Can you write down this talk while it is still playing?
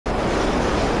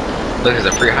Look, there's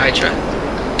a free Hydra.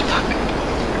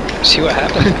 See what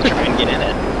happens if you try and get in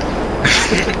it.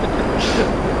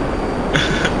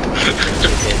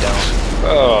 Okay, don't.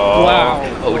 Oh, wow.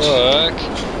 Oh, look.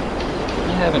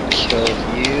 I haven't killed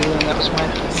you, and that was my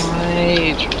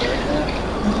Hydra.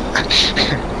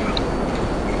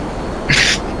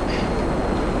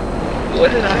 What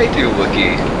did I do,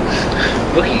 Wookie?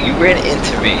 Wookie, you ran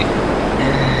into me.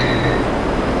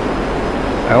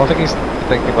 I don't think he's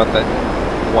thinking about that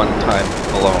one time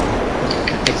alone.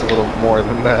 It's a little more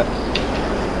than that.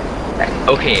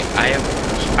 Okay,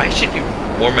 I should be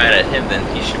more mad at him than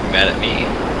he should be mad at me.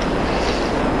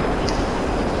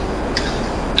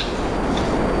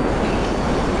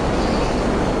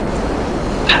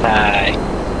 Hi.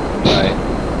 Right.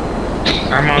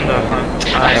 I'm on the hunt.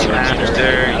 I'm after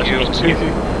you.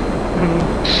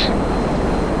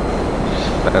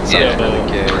 That sounds really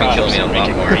gay. He killed me a lot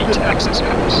more. Texas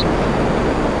house.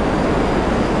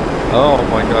 Oh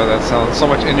my god, that sounds so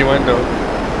much innuendo.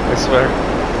 I swear.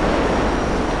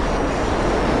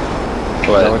 Is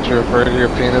that what you refer to your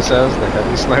penis as? The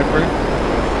heavy sniper?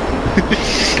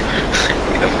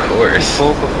 Of course.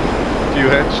 Pulled a few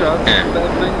headshots with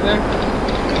that thing there?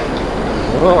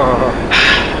 Whoa.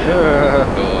 Yeah.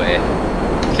 Go away.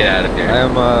 Get out of here. I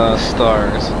am,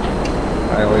 stars.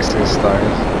 I always see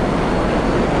stars.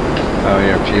 Oh,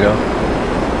 you're a pedo.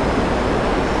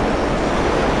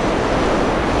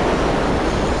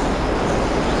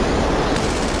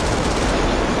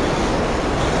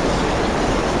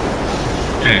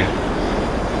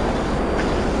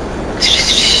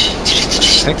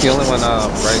 I think the only one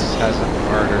Bryce hasn't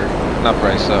murdered, not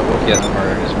Bryce, Wookie hasn't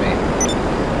murdered is me.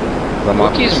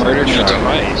 Wookie's murdered me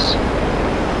twice.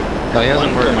 No, he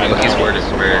hasn't murdered me. Wookie's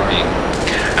murdered me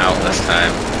countless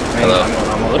time. Hello.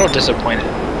 I'm a little disappointed.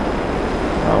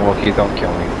 Oh, Wookie, don't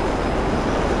kill me.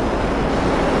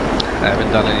 I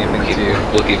haven't done anything to you.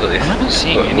 Wookie, please. I'm not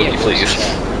seeing any Wookie, of please. this.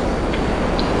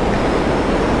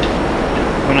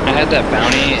 When I had that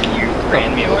bounty and you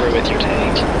ran me over with your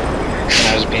tank, and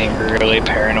I was being really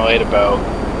paranoid about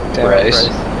Bryce.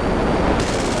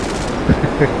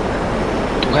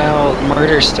 Well,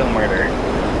 murder's still murder.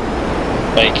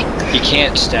 Like, you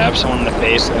can't stab someone in the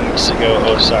face and then just go,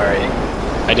 oh, sorry,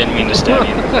 I didn't mean to stab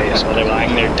you in the face while they're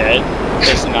lying there dead.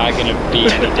 It's not gonna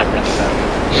be any different to them.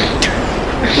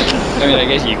 I mean, I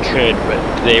guess you could, but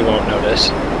they won't notice.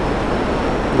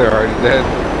 They're already dead.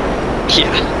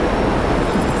 Yeah.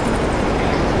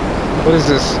 What is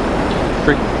this?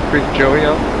 Freak Joey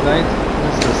out tonight?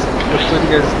 What is this? What do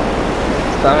you guys...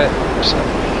 Stop it.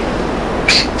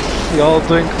 Y'all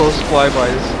doing close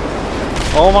flybys.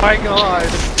 Oh my god!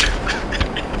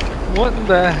 What in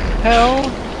the hell?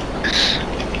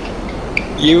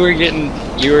 You were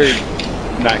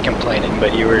not complaining,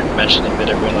 but you were mentioning that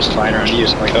everyone was flying around you,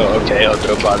 so I'm like, oh, okay, I'll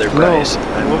go bother Bryce.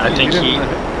 No, I think you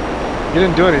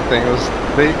didn't do anything, it was...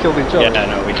 They killed each other. Yeah,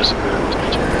 no, we just moved.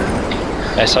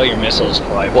 I saw your missiles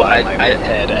fly by my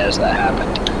head as that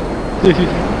happened.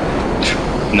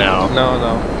 No. No.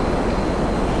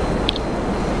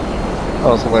 That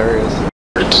was hilarious.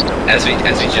 As we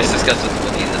just discussed with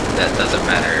Wookie, that doesn't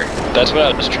matter. That's what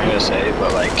I was trying to say,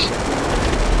 but like,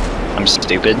 I'm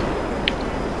stupid.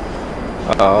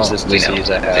 Oh, It's this disease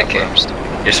I have where I'm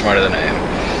stupid. You're smarter than I am.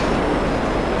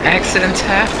 Accidents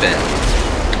happen.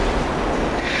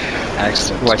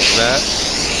 Accidents. like that?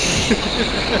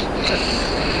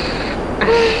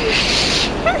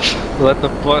 Let the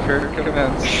butthurt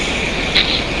commence.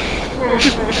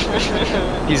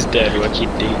 He's dead, what you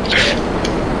do?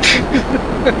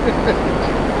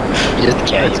 You just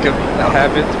can't. It's good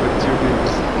habits with two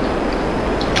beams.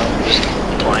 I'm just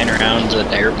flying around the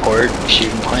airport,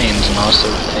 shooting planes, and also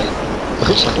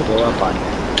something blow up on you.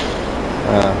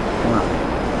 Come on.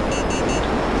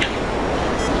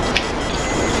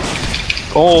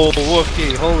 Oh,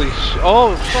 Wookie, holy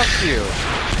oh, fuck you.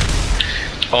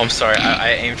 Oh, I'm sorry.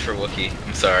 I aimed for Wookie.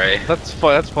 I'm sorry.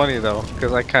 That's funny though,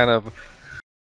 because I kind of